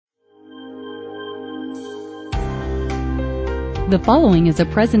The following is a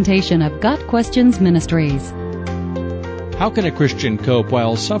presentation of Got Questions Ministries. How can a Christian cope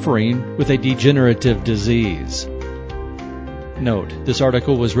while suffering with a degenerative disease? Note, this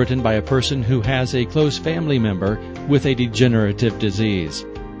article was written by a person who has a close family member with a degenerative disease.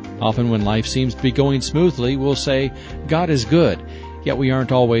 Often when life seems to be going smoothly, we'll say, God is good, yet we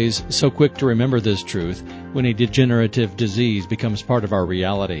aren't always so quick to remember this truth when a degenerative disease becomes part of our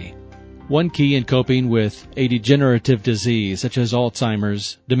reality. One key in coping with a degenerative disease such as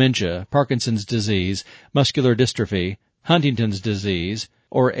Alzheimer's, dementia, Parkinson's disease, muscular dystrophy, Huntington's disease,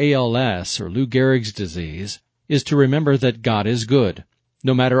 or ALS or Lou Gehrig's disease is to remember that God is good.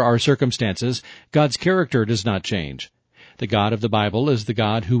 No matter our circumstances, God's character does not change. The God of the Bible is the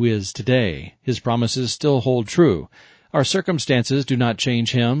God who is today. His promises still hold true. Our circumstances do not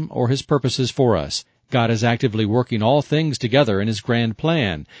change Him or His purposes for us. God is actively working all things together in His grand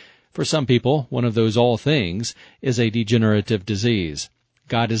plan. For some people, one of those all things is a degenerative disease.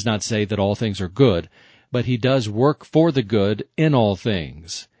 God does not say that all things are good, but He does work for the good in all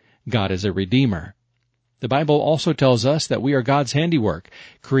things. God is a Redeemer. The Bible also tells us that we are God's handiwork,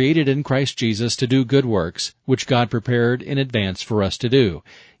 created in Christ Jesus to do good works, which God prepared in advance for us to do.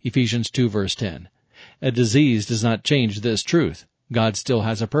 Ephesians 2 verse 10. A disease does not change this truth. God still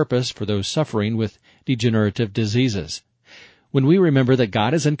has a purpose for those suffering with degenerative diseases. When we remember that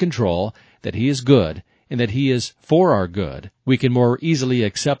God is in control, that He is good, and that He is for our good, we can more easily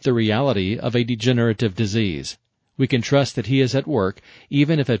accept the reality of a degenerative disease. We can trust that He is at work,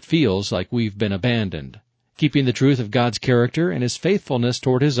 even if it feels like we've been abandoned. Keeping the truth of God's character and His faithfulness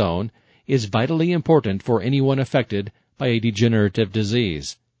toward His own is vitally important for anyone affected by a degenerative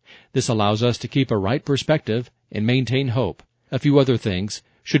disease. This allows us to keep a right perspective and maintain hope. A few other things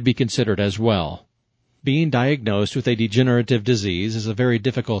should be considered as well. Being diagnosed with a degenerative disease is a very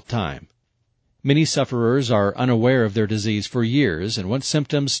difficult time. Many sufferers are unaware of their disease for years, and once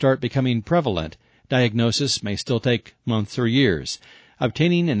symptoms start becoming prevalent, diagnosis may still take months or years.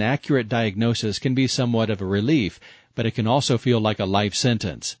 Obtaining an accurate diagnosis can be somewhat of a relief, but it can also feel like a life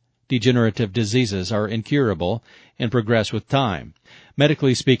sentence. Degenerative diseases are incurable and progress with time.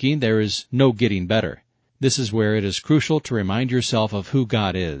 Medically speaking, there is no getting better. This is where it is crucial to remind yourself of who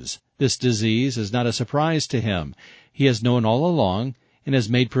God is. This disease is not a surprise to Him. He has known all along and has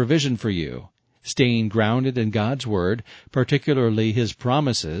made provision for you. Staying grounded in God's Word, particularly His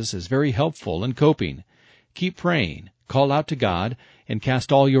promises, is very helpful in coping. Keep praying, call out to God, and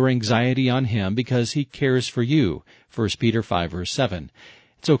cast all your anxiety on Him because He cares for you. 1 Peter 5 verse 7.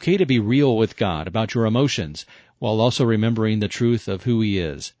 It's okay to be real with God about your emotions, while also remembering the truth of who He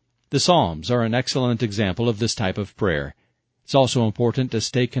is. The Psalms are an excellent example of this type of prayer. It's also important to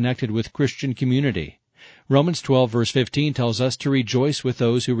stay connected with Christian community. Romans 12 verse 15 tells us to rejoice with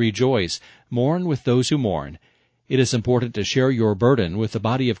those who rejoice, mourn with those who mourn. It is important to share your burden with the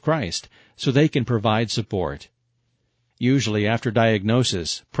body of Christ so they can provide support. Usually after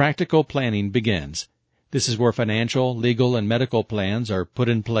diagnosis, practical planning begins. This is where financial, legal, and medical plans are put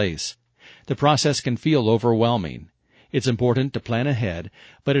in place. The process can feel overwhelming. It's important to plan ahead,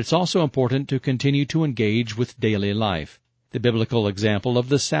 but it's also important to continue to engage with daily life. The biblical example of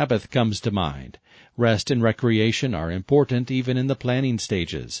the Sabbath comes to mind. Rest and recreation are important even in the planning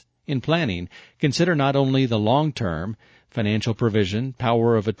stages. In planning, consider not only the long-term, financial provision,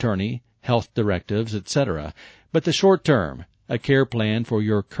 power of attorney, health directives, etc., but the short-term, a care plan for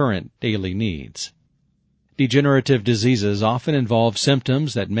your current daily needs. Degenerative diseases often involve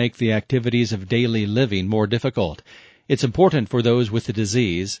symptoms that make the activities of daily living more difficult. It's important for those with the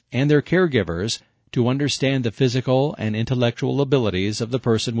disease and their caregivers to understand the physical and intellectual abilities of the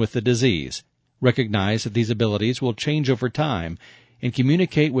person with the disease, recognize that these abilities will change over time, and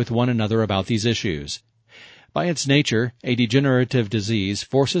communicate with one another about these issues. By its nature, a degenerative disease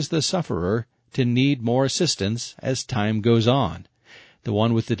forces the sufferer to need more assistance as time goes on. The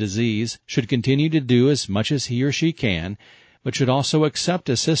one with the disease should continue to do as much as he or she can, but should also accept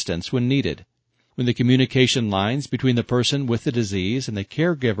assistance when needed. When the communication lines between the person with the disease and the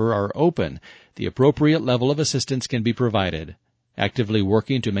caregiver are open, the appropriate level of assistance can be provided. Actively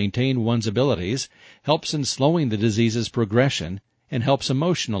working to maintain one's abilities helps in slowing the disease's progression and helps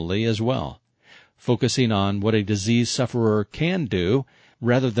emotionally as well. Focusing on what a disease sufferer can do,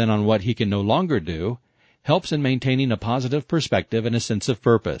 rather than on what he can no longer do, helps in maintaining a positive perspective and a sense of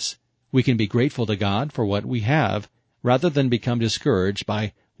purpose. We can be grateful to God for what we have, rather than become discouraged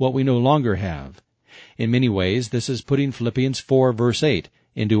by what we no longer have. In many ways, this is putting Philippians 4 verse 8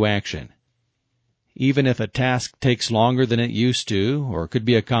 into action. Even if a task takes longer than it used to, or could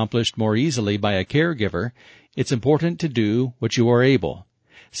be accomplished more easily by a caregiver, it's important to do what you are able.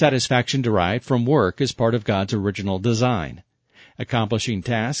 Satisfaction derived from work is part of God's original design. Accomplishing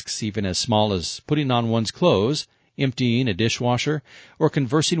tasks even as small as putting on one's clothes, emptying a dishwasher, or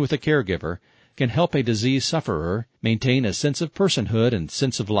conversing with a caregiver can help a disease sufferer maintain a sense of personhood and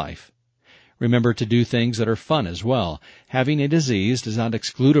sense of life. Remember to do things that are fun as well. Having a disease does not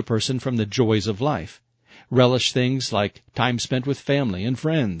exclude a person from the joys of life. Relish things like time spent with family and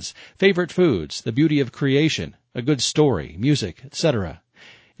friends, favorite foods, the beauty of creation, a good story, music, etc.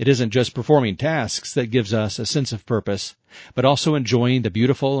 It isn't just performing tasks that gives us a sense of purpose, but also enjoying the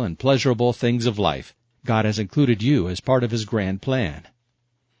beautiful and pleasurable things of life. God has included you as part of His grand plan.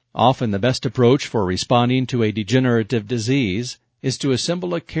 Often the best approach for responding to a degenerative disease is to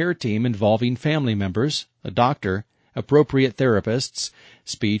assemble a care team involving family members, a doctor, appropriate therapists,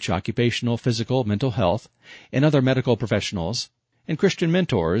 speech, occupational, physical, mental health, and other medical professionals, and Christian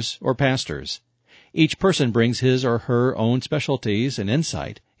mentors or pastors. Each person brings his or her own specialties and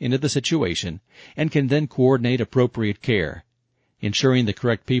insight into the situation and can then coordinate appropriate care. Ensuring the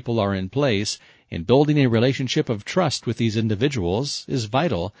correct people are in place and building a relationship of trust with these individuals is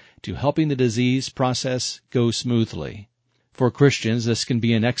vital to helping the disease process go smoothly. For Christians, this can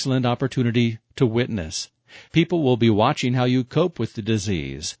be an excellent opportunity to witness. People will be watching how you cope with the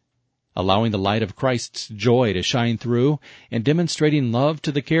disease. Allowing the light of Christ's joy to shine through and demonstrating love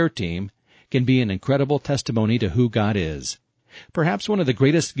to the care team can be an incredible testimony to who God is. Perhaps one of the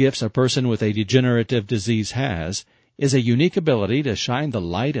greatest gifts a person with a degenerative disease has is a unique ability to shine the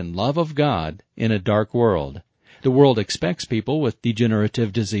light and love of God in a dark world. The world expects people with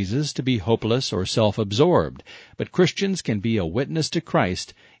degenerative diseases to be hopeless or self-absorbed, but Christians can be a witness to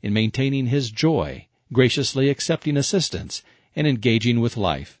Christ in maintaining His joy, graciously accepting assistance, and engaging with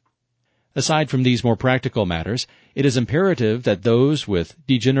life. Aside from these more practical matters, it is imperative that those with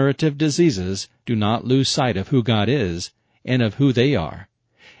degenerative diseases do not lose sight of who God is and of who they are.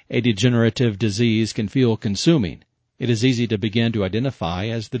 A degenerative disease can feel consuming. It is easy to begin to identify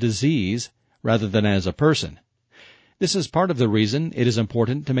as the disease rather than as a person. This is part of the reason it is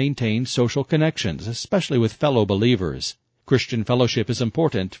important to maintain social connections, especially with fellow believers. Christian fellowship is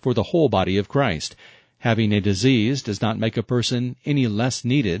important for the whole body of Christ. Having a disease does not make a person any less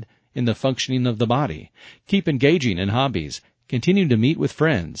needed in the functioning of the body. Keep engaging in hobbies. Continue to meet with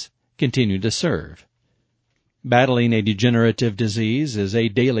friends. Continue to serve. Battling a degenerative disease is a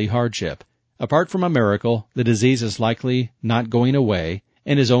daily hardship. Apart from a miracle, the disease is likely not going away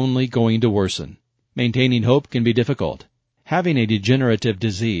and is only going to worsen. Maintaining hope can be difficult. Having a degenerative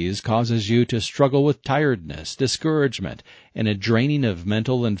disease causes you to struggle with tiredness, discouragement, and a draining of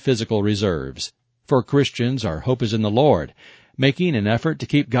mental and physical reserves. For Christians, our hope is in the Lord. Making an effort to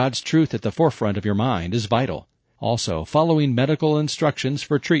keep God's truth at the forefront of your mind is vital. Also, following medical instructions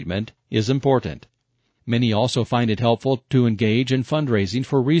for treatment is important. Many also find it helpful to engage in fundraising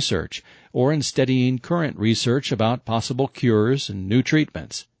for research or in studying current research about possible cures and new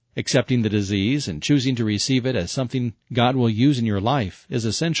treatments. Accepting the disease and choosing to receive it as something God will use in your life is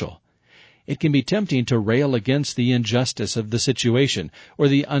essential. It can be tempting to rail against the injustice of the situation or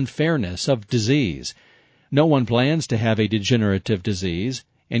the unfairness of disease. No one plans to have a degenerative disease,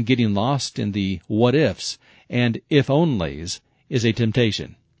 and getting lost in the what-ifs and if-onlys is a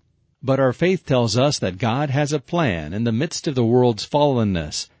temptation. But our faith tells us that God has a plan in the midst of the world's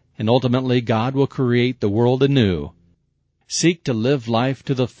fallenness, and ultimately God will create the world anew. Seek to live life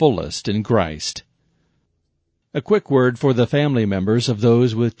to the fullest in Christ. A quick word for the family members of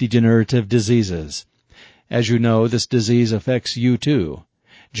those with degenerative diseases. As you know, this disease affects you too.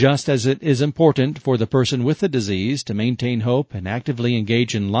 Just as it is important for the person with the disease to maintain hope and actively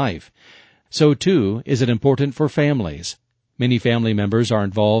engage in life, so too is it important for families. Many family members are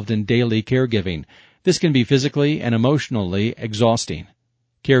involved in daily caregiving. This can be physically and emotionally exhausting.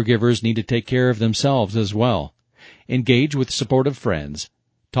 Caregivers need to take care of themselves as well. Engage with supportive friends.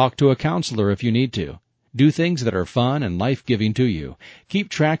 Talk to a counselor if you need to. Do things that are fun and life-giving to you. Keep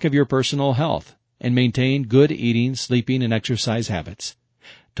track of your personal health and maintain good eating, sleeping, and exercise habits.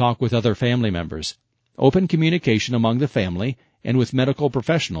 Talk with other family members. Open communication among the family and with medical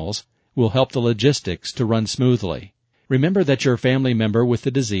professionals will help the logistics to run smoothly. Remember that your family member with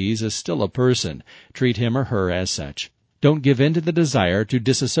the disease is still a person. Treat him or her as such. Don't give in to the desire to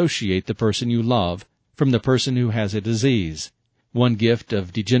disassociate the person you love from the person who has a disease. One gift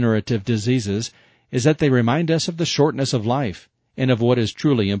of degenerative diseases is that they remind us of the shortness of life and of what is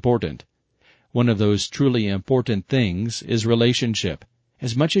truly important. One of those truly important things is relationship.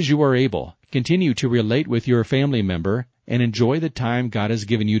 As much as you are able, continue to relate with your family member and enjoy the time God has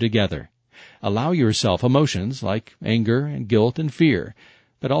given you together. Allow yourself emotions like anger and guilt and fear,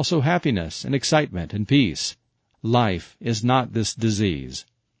 but also happiness and excitement and peace. Life is not this disease.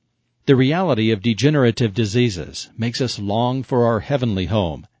 The reality of degenerative diseases makes us long for our heavenly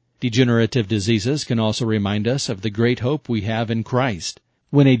home. Degenerative diseases can also remind us of the great hope we have in Christ.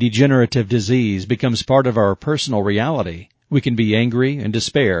 When a degenerative disease becomes part of our personal reality, we can be angry and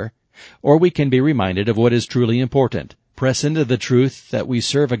despair, or we can be reminded of what is truly important, press into the truth that we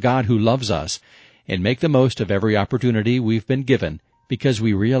serve a God who loves us, and make the most of every opportunity we've been given because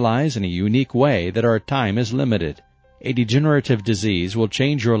we realize in a unique way that our time is limited. A degenerative disease will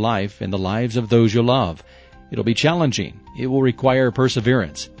change your life and the lives of those you love. It'll be challenging. It will require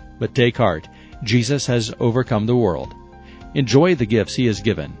perseverance. But take heart. Jesus has overcome the world. Enjoy the gifts He has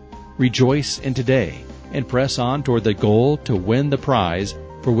given. Rejoice in today and press on toward the goal to win the prize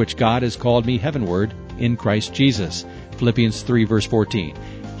for which God has called me heavenward in Christ Jesus. Philippians 3 verse 14.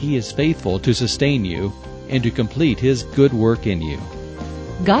 He is faithful to sustain you and to complete His good work in you.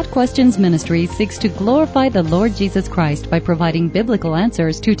 God Questions Ministry seeks to glorify the Lord Jesus Christ by providing biblical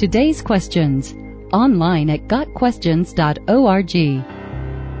answers to today's questions. Online at gotquestions.org.